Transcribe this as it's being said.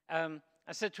I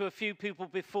said to a few people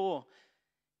before,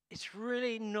 it's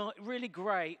really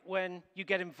great when you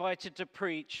get invited to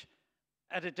preach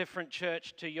at a different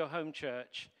church to your home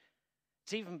church.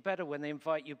 It's even better when they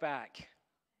invite you back.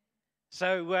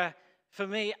 So for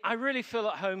me, I really feel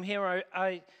at home here.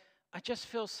 I just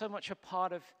feel so much a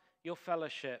part of your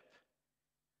fellowship.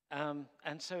 And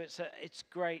so it's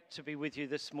great to be with you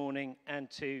this morning and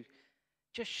to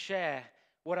just share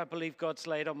what I believe God's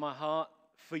laid on my heart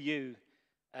for you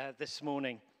this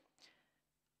morning.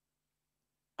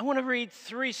 I want to read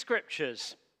 3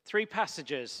 scriptures, 3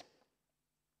 passages.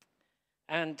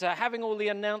 And having all the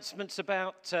announcements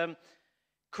about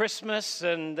Christmas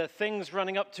and the things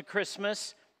running up to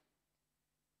Christmas,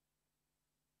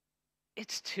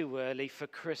 it's too early for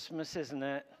Christmas, isn't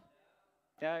it?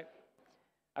 No?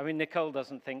 I mean, Nicole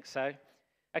doesn't think so.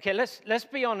 Okay, let's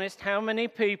be honest. How many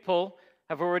people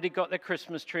have already got their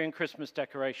Christmas tree and Christmas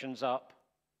decorations up?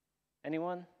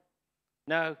 Anyone?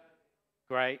 No?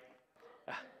 Great.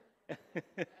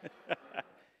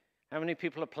 How many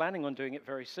people are planning on doing it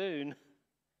very soon?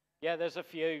 Yeah, there's a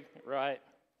few, right.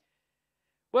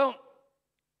 Well,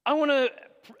 I want to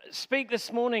speak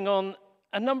this morning on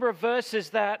a number of verses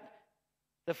that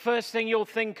the first thing you'll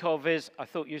think of is, I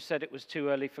thought you said it was too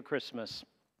early for Christmas.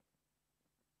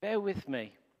 Bear with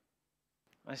me.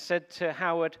 I said to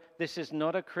Howard, this is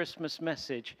not a Christmas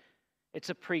message. It's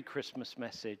a pre-Christmas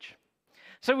message.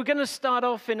 So we're going to start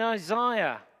off in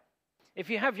Isaiah. If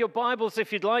you have your Bibles,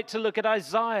 if you'd like to look at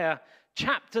Isaiah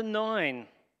chapter 9.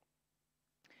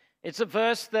 It's a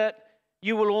verse that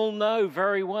you will all know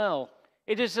very well.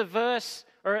 It is a verse,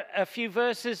 or a few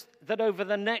verses, that over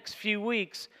the next few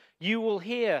weeks you will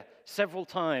hear several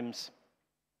times.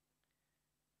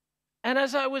 And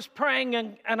as I was praying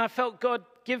and I felt God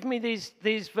give me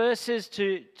these verses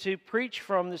to preach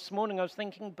from this morning, I was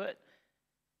thinking, but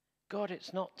God,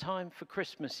 it's not time for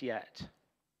Christmas yet.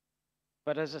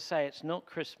 But as I say, it's not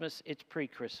Christmas, it's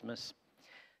pre-Christmas.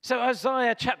 So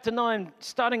Isaiah chapter 9,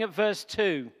 starting at verse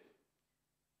 2,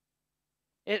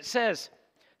 it says,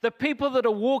 "The people that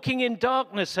are walking in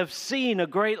darkness have seen a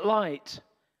great light.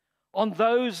 On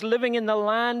those living in the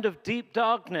land of deep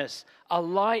darkness, a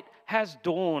light has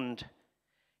dawned.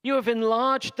 You have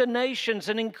enlarged the nations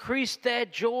and increased their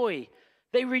joy.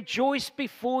 They rejoice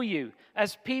before you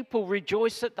as people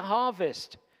rejoice at the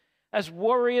harvest, as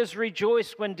warriors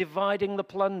rejoice when dividing the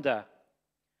plunder.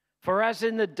 For as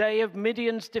in the day of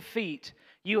Midian's defeat,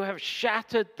 you have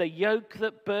shattered the yoke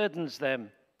that burdens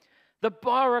them, the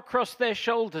bar across their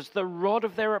shoulders, the rod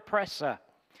of their oppressor.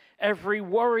 Every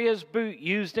warrior's boot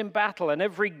used in battle and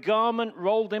every garment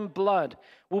rolled in blood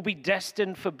will be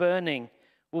destined for burning,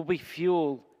 will be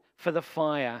fuel for the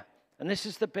fire." And this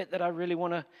is the bit that I really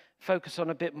want to focus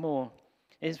on a bit more.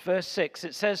 It's verse 6.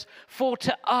 It says, "For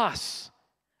to us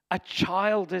a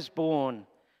child is born,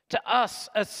 to us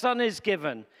a son is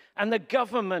given, and the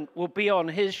government will be on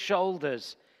his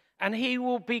shoulders, and he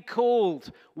will be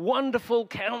called Wonderful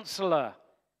Counselor,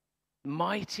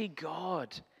 Mighty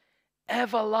God,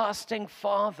 Everlasting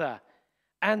Father,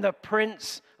 and the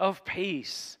Prince of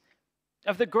Peace.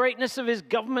 Of the greatness of his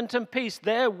government and peace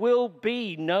there will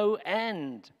be no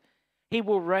end. He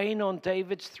will reign on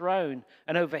David's throne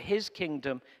and over his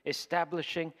kingdom,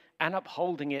 establishing and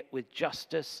upholding it with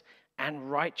justice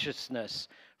and righteousness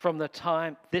from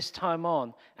this time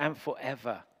on and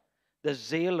forever. The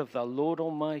zeal of the Lord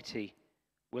Almighty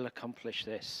will accomplish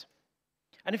this."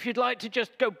 And if you'd like to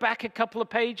just go back a couple of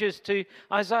pages to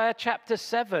Isaiah chapter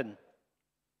 7,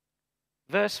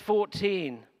 verse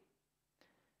 14.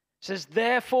 It says,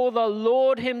 "Therefore the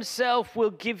Lord himself will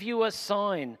give you a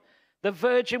sign. The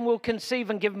virgin will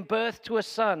conceive and give birth to a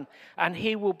son, and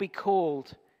he will be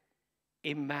called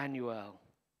Emmanuel,"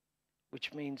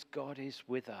 which means God is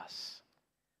with us.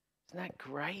 Isn't that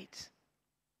great?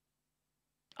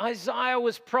 Isaiah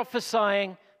was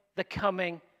prophesying the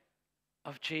coming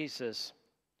of Jesus.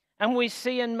 And we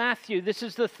see in Matthew, this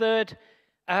is the third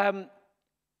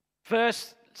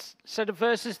set of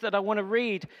verses that I want to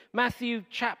read. Matthew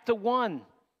chapter 1,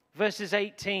 verses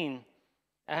 18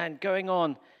 and going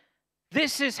on.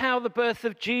 "This is how the birth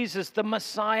of Jesus, the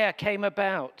Messiah, came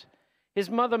about. His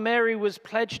mother Mary was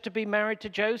pledged to be married to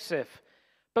Joseph.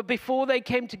 But before they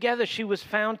came together, she was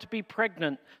found to be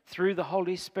pregnant through the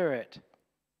Holy Spirit.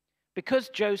 Because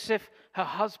Joseph, her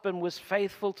husband, was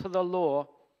faithful to the law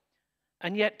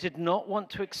and yet did not want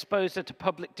to expose her to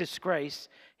public disgrace,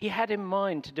 he had in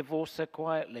mind to divorce her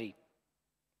quietly.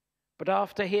 But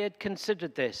after he had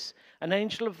considered this, an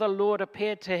angel of the Lord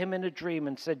appeared to him in a dream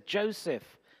and said,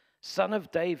 'Joseph, son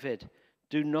of David,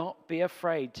 do not be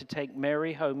afraid to take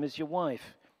Mary home as your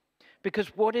wife,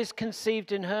 because what is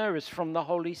conceived in her is from the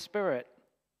Holy Spirit.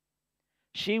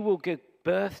 She will give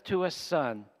birth to a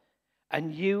son,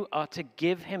 and you are to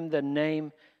give him the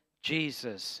name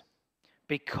Jesus,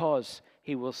 because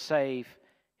he will save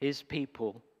his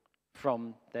people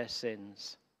from their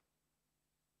sins.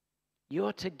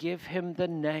 You're to give him the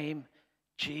name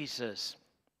Jesus.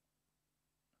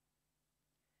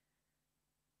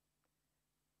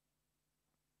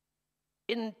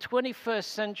 In 21st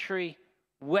century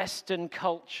Western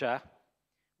culture,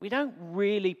 we don't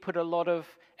really put a lot of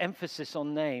emphasis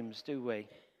on names, do we?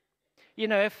 You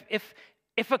know,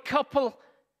 if a couple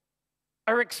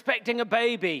are expecting a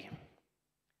baby,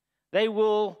 they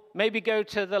will maybe go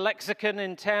to the lexicon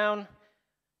in town,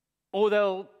 or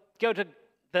they'll go to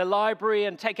the library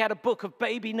and take out a book of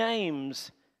baby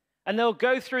names. And they'll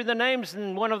go through the names,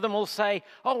 and one of them will say,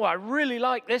 "Oh, I really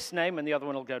like this name," and the other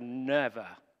one will go, "Never."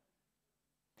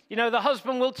 You know, the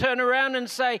husband will turn around and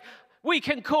say, "We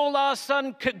can call our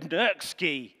son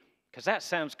Kugnerski, because that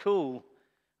sounds cool."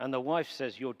 And the wife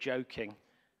says, "You're joking.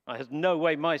 There's no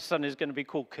way my son is going to be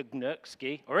called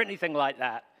Kugnerski," or anything like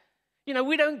that. You know,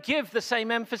 we don't give the same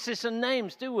emphasis on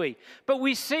names, do we? But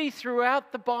we see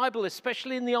throughout the Bible,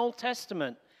 especially in the Old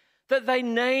Testament, that they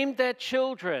named their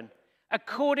children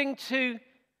according to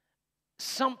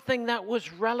something that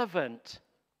was relevant.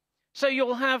 So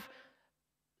you'll have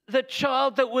the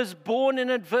child that was born in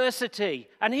adversity,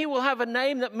 and he will have a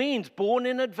name that means born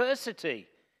in adversity.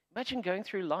 Imagine going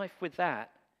through life with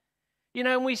that. You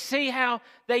know, and we see how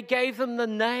they gave them the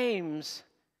names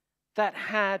that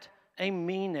had a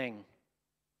meaning.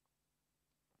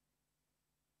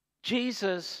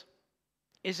 Jesus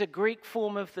is a Greek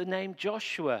form of the name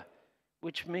Joshua,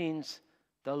 which means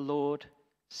the Lord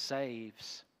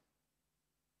saves.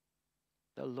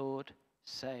 The Lord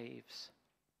saves.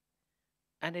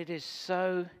 And it is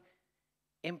so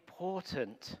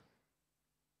important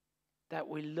that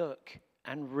we look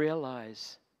and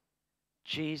realize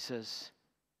Jesus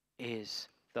is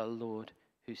the Lord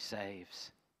who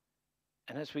saves.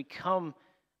 And as we come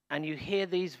and you hear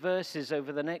these verses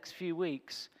over the next few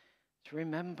weeks, to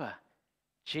remember,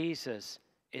 Jesus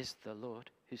is the Lord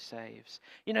who saves.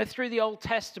 You know, through the Old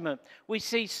Testament, we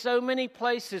see so many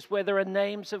places where there are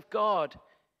names of God.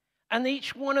 And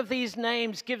each one of these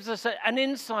names gives us an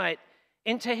insight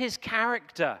into his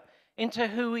character, into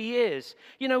who he is.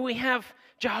 You know, we have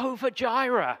Jehovah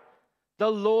Jireh,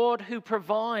 the Lord who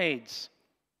provides.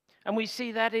 And we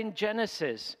see that in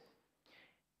Genesis.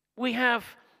 We have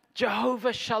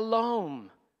Jehovah Shalom,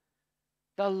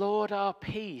 the Lord our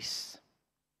peace.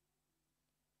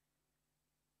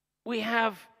 We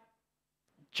have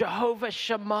Jehovah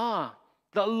Shammah,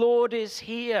 the Lord is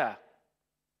here.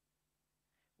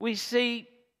 We see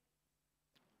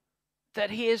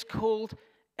that he is called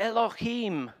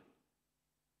Elohim,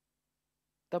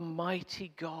 the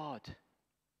mighty God.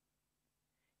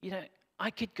 You know,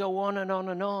 I could go on and on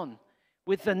and on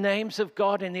with the names of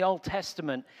God in the Old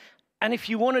Testament. And if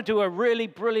you want to do a really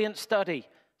brilliant study,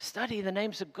 study the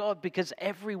names of God, because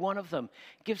every one of them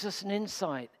gives us an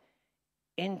insight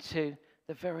into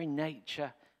the very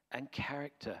nature and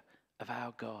character of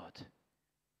our God.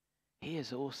 He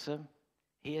is awesome.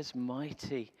 He is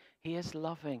mighty. He is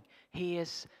loving. He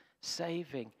is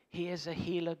saving. He is a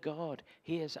healer God.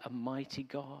 He is a mighty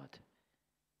God.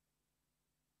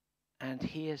 And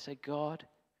he is a God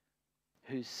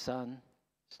whose son's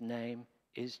name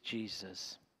is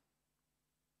Jesus.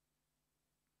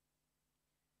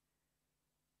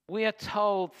 We are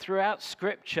told throughout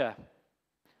Scripture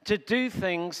to do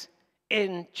things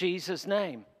in Jesus'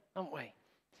 name, aren't we?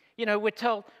 You know, we're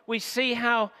told, we see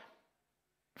how,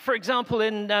 for example,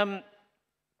 in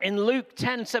Luke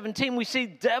 10:17, we see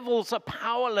devils are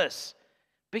powerless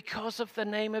because of the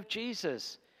name of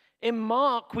Jesus. In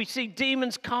Mark, we see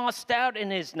demons cast out in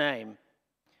his name.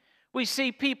 We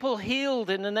see people healed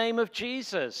in the name of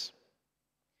Jesus.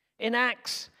 In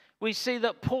Acts, we see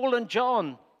that Paul and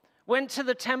John went to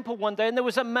the temple one day, and there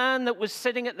was a man that was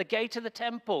sitting at the gate of the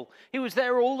temple. He was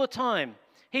there all the time.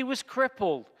 He was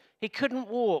crippled. He couldn't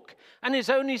walk. And his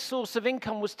only source of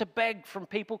income was to beg from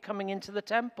people coming into the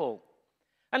temple.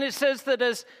 And it says that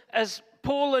as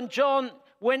Paul and John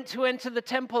went to enter the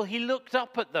temple, he looked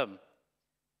up at them.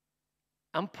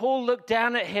 And Paul looked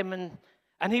down at him,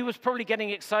 and he was probably getting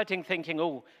excited, thinking,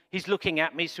 "Oh, he's looking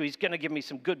at me, so he's going to give me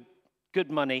some good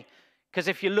money." Because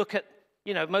if you look at,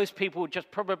 you know, most people would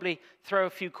just probably throw a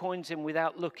few coins in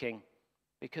without looking,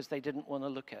 because they didn't want to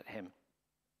look at him,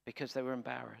 because they were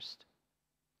embarrassed.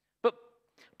 But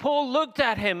Paul looked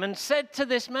at him and said to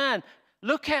this man,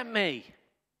 "Look at me."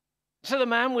 So the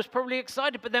man was probably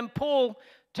excited, but then Paul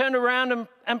turned around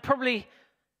and probably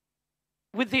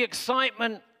with the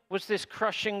excitement was this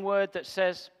crushing word that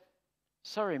says,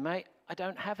 sorry, mate, I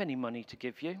don't have any money to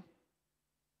give you.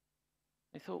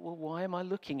 They thought, well, why am I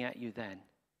looking at you then?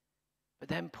 But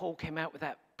then Paul came out with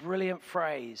that brilliant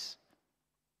phrase,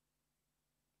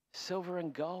 silver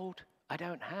and gold I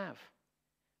don't have,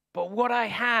 but what I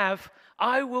have,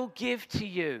 I will give to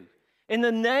you. In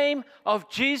the name of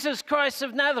Jesus Christ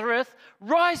of Nazareth,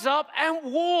 rise up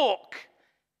and walk.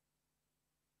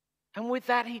 And with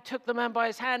that, he took the man by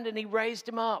his hand and he raised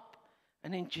him up.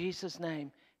 And in Jesus'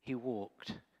 name, he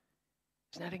walked.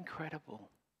 Isn't that incredible?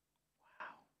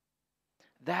 Wow.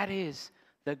 That is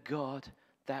the God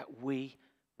that we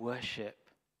worship.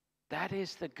 That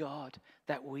is the God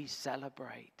that we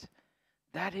celebrate.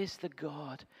 That is the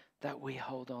God that we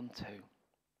hold on to.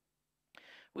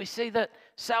 We see that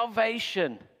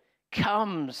salvation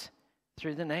comes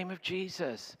through the name of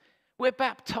Jesus. We're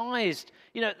baptized.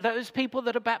 You know, those people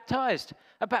that are baptized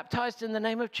in the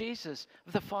name of Jesus,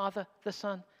 of the Father, the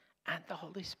Son, and the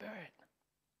Holy Spirit.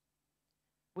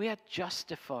 We are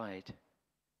justified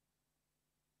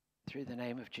through the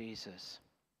name of Jesus.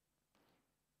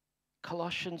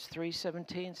 Colossians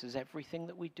 3:17 says everything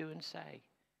that we do and say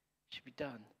should be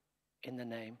done in the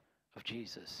name of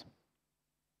Jesus.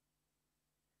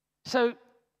 So,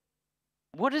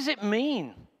 what does it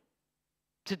mean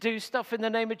to do stuff in the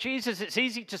name of Jesus? It's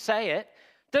easy to say it.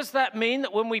 Does that mean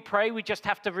that when we pray, we just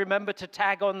have to remember to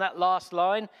tag on that last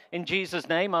line, in Jesus'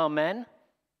 name, amen?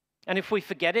 And if we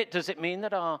forget it, does it mean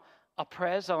that our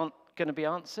prayers aren't going to be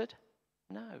answered?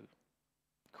 No,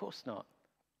 of course not.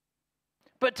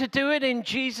 But to do it in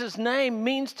Jesus' name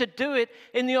means to do it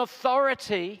in the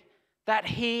authority that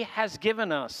he has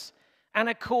given us and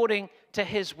according to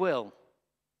his will.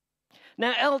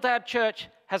 Now, Eldad Church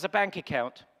has a bank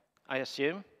account, I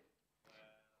assume.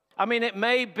 I mean, it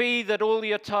may be that all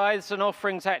your tithes and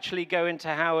offerings actually go into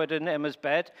Howard and Emma's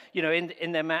bed, you know,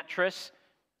 in their mattress.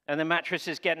 And the mattress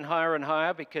is getting higher and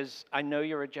higher because I know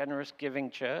you're a generous giving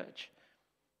church.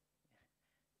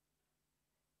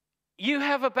 You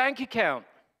have a bank account.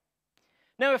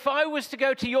 Now, if I was to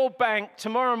go to your bank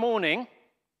tomorrow morning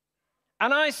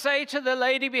and I say to the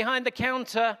lady behind the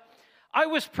counter, I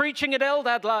was preaching at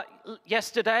Eldad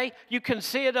yesterday. You can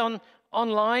see it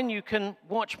online. You can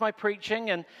watch my preaching.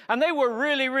 And they were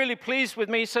really, really pleased with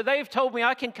me. So they've told me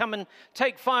I can come and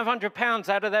take £500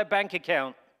 out of their bank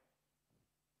account.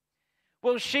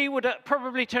 Well, she would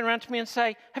probably turn around to me and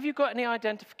say, have you got any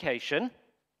identification?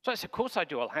 So I said, of course I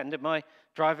do. I'll hand her my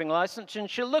driving license. And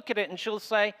she'll look at it and she'll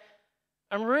say,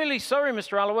 I'm really sorry,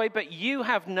 Mr. Allaway, but you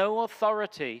have no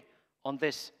authority on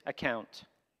this account.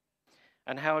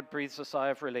 And Howard breathes a sigh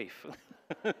of relief.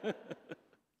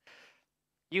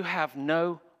 You have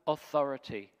no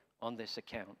authority on this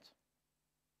account.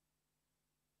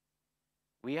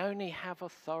 We only have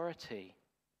authority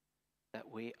that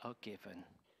we are given.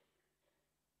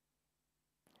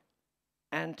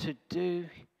 And to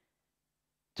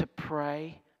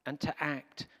pray and to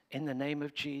act in the name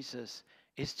of Jesus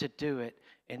is to do it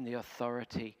in the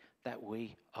authority that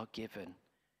we are given,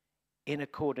 in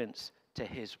accordance to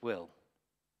his will.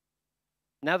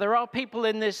 Now, there are people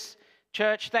in this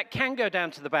church that can go down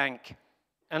to the bank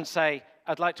and say,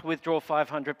 I'd like to withdraw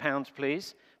 £500,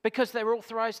 please, because they're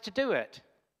authorized to do it.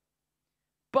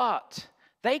 But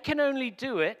they can only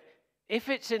do it if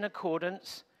it's in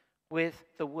accordance with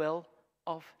the will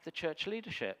of the church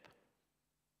leadership.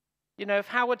 You know, if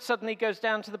Howard suddenly goes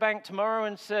down to the bank tomorrow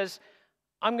and says,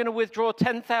 I'm going to withdraw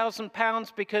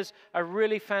 £10,000 because I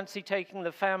really fancy taking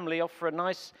the family off for a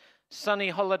nice sunny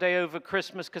holiday over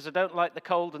Christmas because I don't like the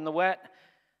cold and the wet,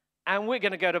 and we're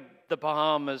going to go to the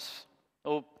Bahamas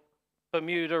or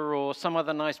Bermuda or some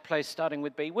other nice place starting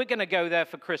with B. We're going to go there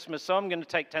for Christmas, so I'm going to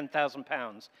take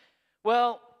 £10,000.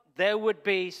 Well, there would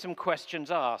be some questions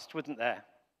asked, wouldn't there?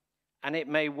 And it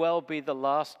may well be the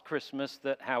last Christmas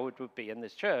that Howard would be in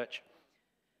this church.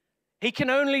 He can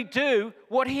only do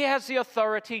what he has the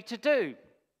authority to do.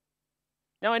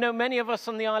 Now, I know many of us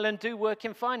on the island do work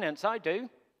in finance. I do.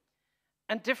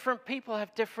 And different people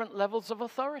have different levels of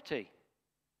authority.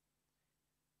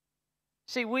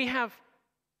 See, we have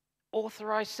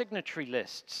authorized signatory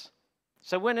lists.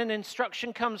 So when an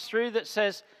instruction comes through that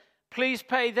says, please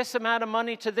pay this amount of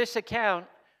money to this account,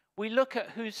 we look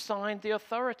at who's signed the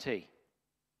authority.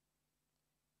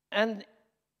 And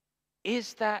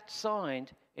is that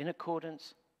signed in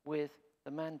accordance with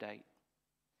the mandate?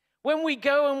 When we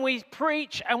go and we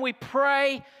preach and we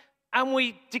pray and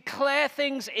we declare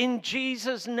things in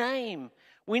Jesus' name,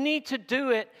 we need to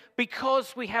do it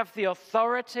because we have the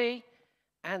authority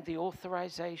and the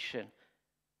authorization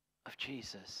of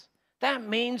Jesus. That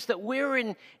means that we're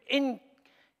in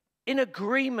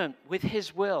agreement with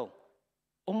his will.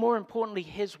 Or more importantly,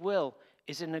 his will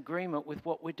is in agreement with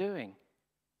what we're doing.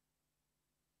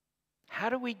 How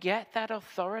do we get that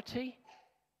authority?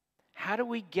 How do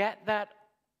we get that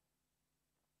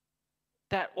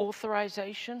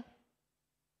authorization?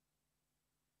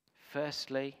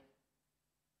 Firstly,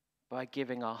 by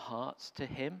giving our hearts to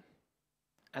him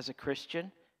as a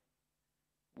Christian.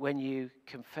 When you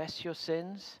confess your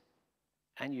sins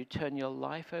and you turn your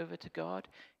life over to God,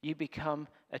 you become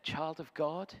a child of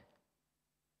God.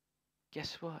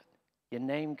 Guess what? Your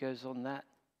name goes on that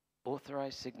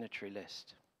authorized signatory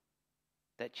list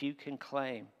that you can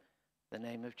claim the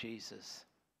name of Jesus.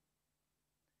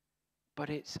 But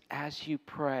it's as you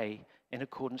pray in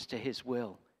accordance to his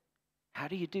will. How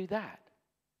do you do that?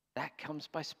 That comes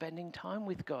by spending time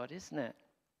with God, isn't it?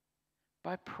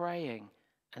 By praying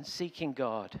and seeking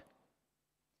God.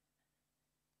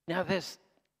 Now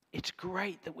it's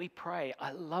great that we pray.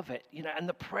 I love it. And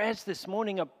the prayers this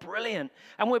morning are brilliant.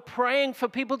 And we're praying for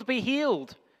people to be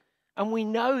healed. And we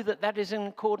know that that is in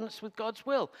accordance with God's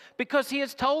will because he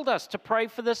has told us to pray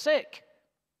for the sick.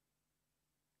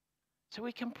 So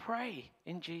we can pray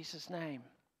in Jesus' name.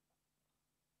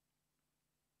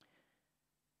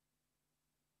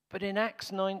 But in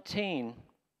Acts 19,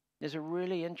 there's a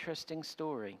really interesting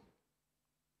story.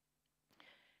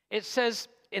 It says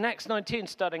in Acts 19,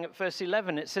 starting at verse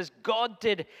 11, it says, God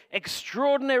did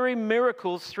extraordinary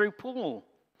miracles through Paul,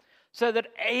 so that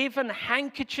even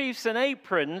handkerchiefs and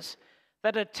aprons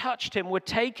that had touched him were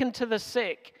taken to the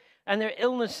sick, and their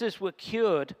illnesses were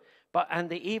cured, and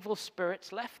the evil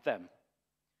spirits left them.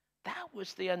 That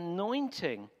was the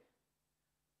anointing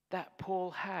that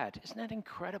Paul had. Isn't that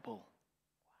incredible? Wow.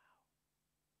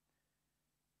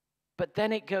 But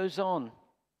then it goes on.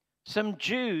 Some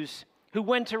Jews who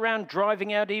went around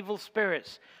driving out evil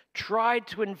spirits tried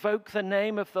to invoke the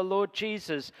name of the Lord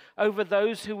Jesus over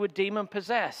those who were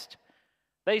demon-possessed.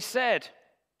 They said,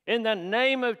 in the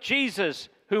name of Jesus,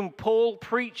 whom Paul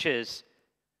preaches,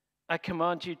 I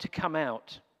command you to come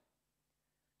out.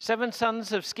 7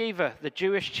 sons of Sceva, the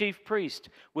Jewish chief priest,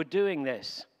 were doing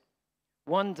this.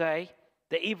 One day,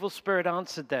 the evil spirit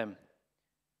answered them,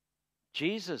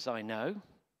 Jesus I know,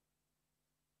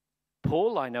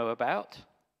 Paul I know about,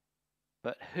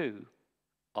 but who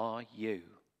are you?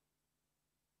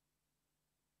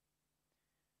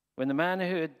 When the man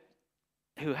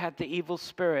who had the evil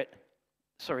spirit,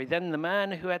 then the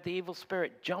man who had the evil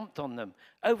spirit jumped on them,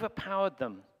 overpowered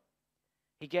them.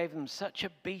 He gave them such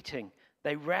a beating,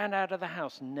 they ran out of the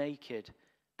house naked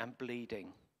and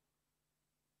bleeding.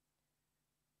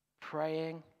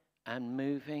 Praying and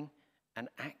moving and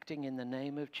acting in the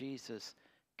name of Jesus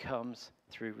comes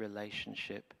through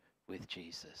relationship with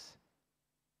Jesus.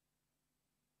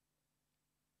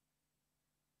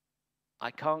 I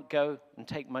can't go and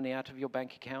take money out of your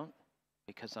bank account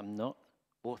because I'm not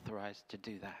authorized to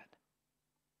do that.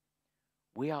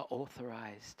 We are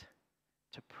authorized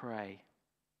to pray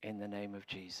in the name of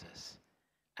Jesus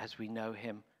as we know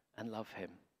him and love him.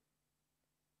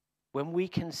 When we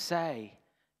can say,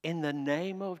 in the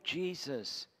name of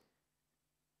Jesus,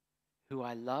 who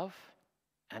I love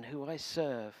and who I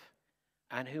serve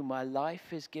and who my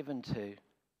life is given to,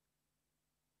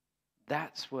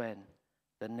 that's when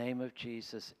the name of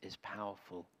Jesus is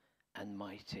powerful and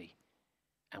mighty,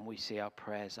 and we see our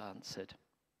prayers answered.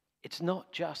 It's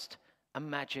not just a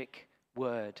magic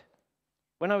word.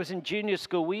 When I was in junior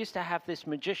school, we used to have this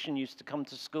magician used to come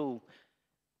to school,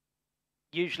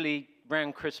 usually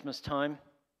around Christmas time.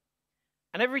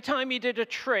 And every time he did a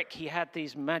trick, he had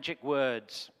these magic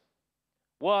words.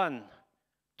 1,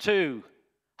 2,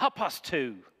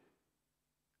 2.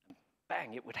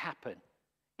 Bang, it would happen.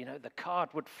 The card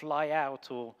would fly out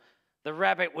or the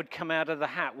rabbit would come out of the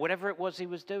hat, whatever it was he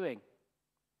was doing.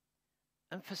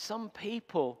 And for some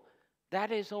people,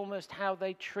 that is almost how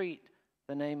they treat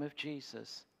the name of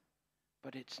Jesus.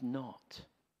 But it's not.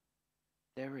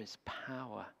 There is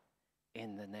power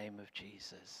in the name of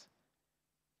Jesus.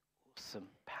 Awesome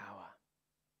power.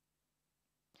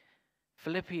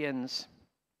 Philippians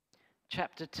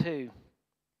chapter 2,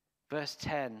 verse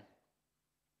 10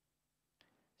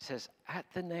 says, at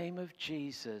the name of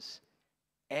Jesus,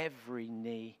 every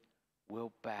knee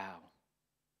will bow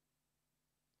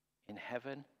in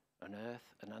heaven, on earth,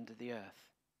 and under the earth.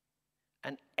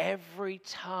 And every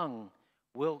tongue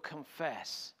will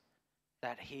confess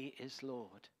that he is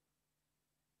Lord.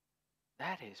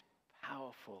 That is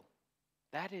powerful.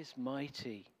 That is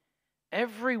mighty.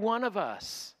 Every one of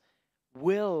us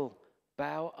will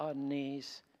bow our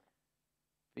knees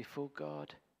before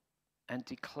God and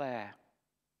declare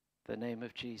the name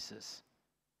of Jesus.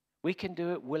 We can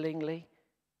do it willingly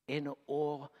in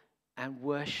awe and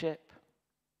worship,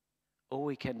 or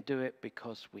we can do it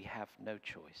because we have no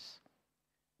choice.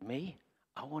 Me,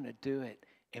 I want to do it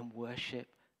in worship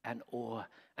and awe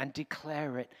and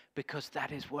declare it because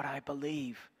that is what I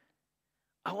believe.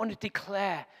 I want to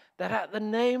declare that at the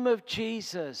name of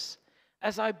Jesus,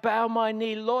 as I bow my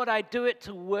knee, Lord, I do it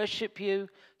to worship you,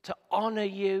 to honor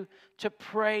you, to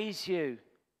praise you.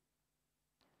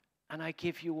 And I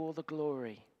give you all the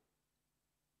glory.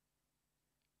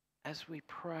 As we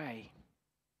pray,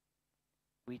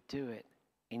 we do it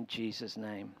in Jesus'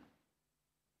 name.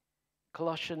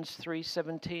 Colossians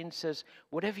 3:17 says,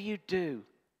 whatever you do,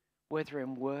 whether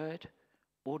in word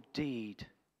or deed,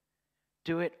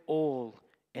 do it all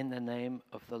in the name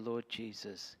of the Lord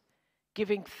Jesus,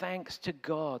 giving thanks to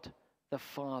God the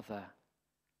Father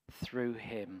through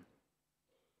him.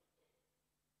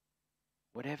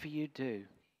 Whatever you do,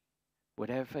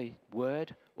 whatever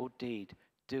word or deed,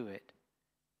 do it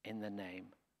in the name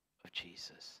of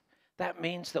Jesus. That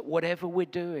means that whatever we're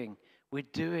doing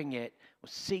it, we're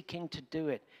seeking to do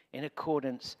it in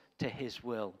accordance to his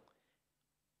will.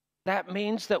 That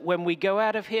means that when we go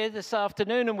out of here this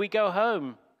afternoon and we go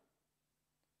home,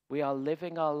 we are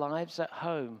living our lives at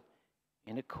home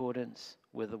in accordance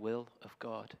with the will of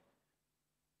God,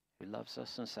 who loves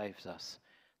us and saves us.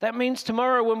 That means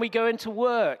tomorrow when we go into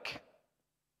work,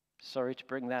 sorry to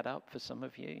bring that up for some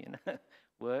of you,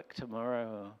 work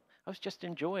tomorrow. I was just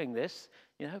enjoying this,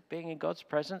 being in God's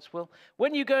presence. Well,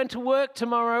 when you go into work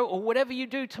tomorrow or whatever you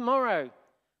do tomorrow,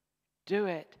 do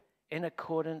it in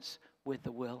accordance with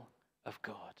the will of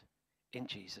God in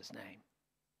Jesus' name.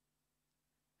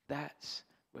 That's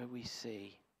where we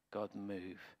see God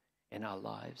move in our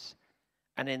lives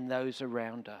and in those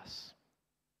around us.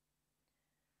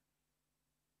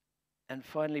 And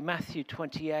finally, Matthew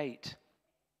 28,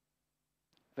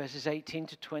 verses 18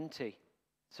 to 20.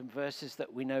 Some verses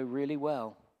that we know really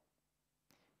well.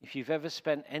 If you've ever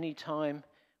spent any time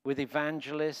with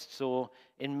evangelists or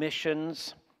in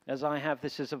missions, as I have,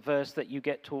 this is a verse that you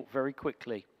get taught very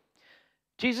quickly.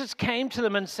 Jesus came to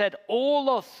them and said,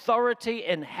 all authority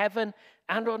in heaven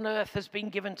and on earth has been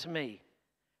given to me.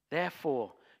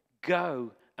 Therefore,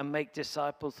 go and make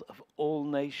disciples of all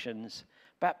nations,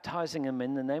 baptizing them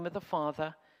in the name of the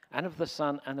Father and of the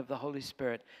Son and of the Holy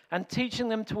Spirit, and teaching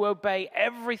them to obey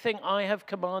everything I have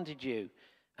commanded you.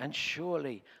 And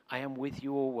surely I am with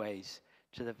you always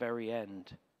to the very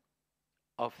end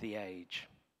of the age.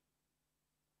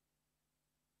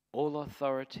 All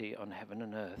authority on heaven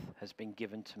and earth has been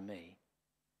given to me,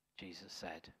 Jesus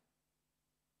said.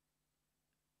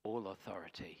 All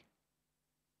authority.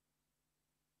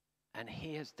 And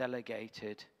he has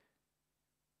delegated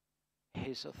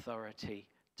his authority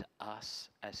to us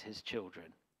as his children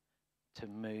to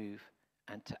move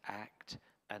and to act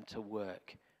and to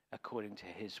work according to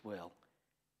his will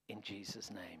in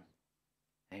Jesus' name.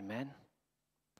 Amen.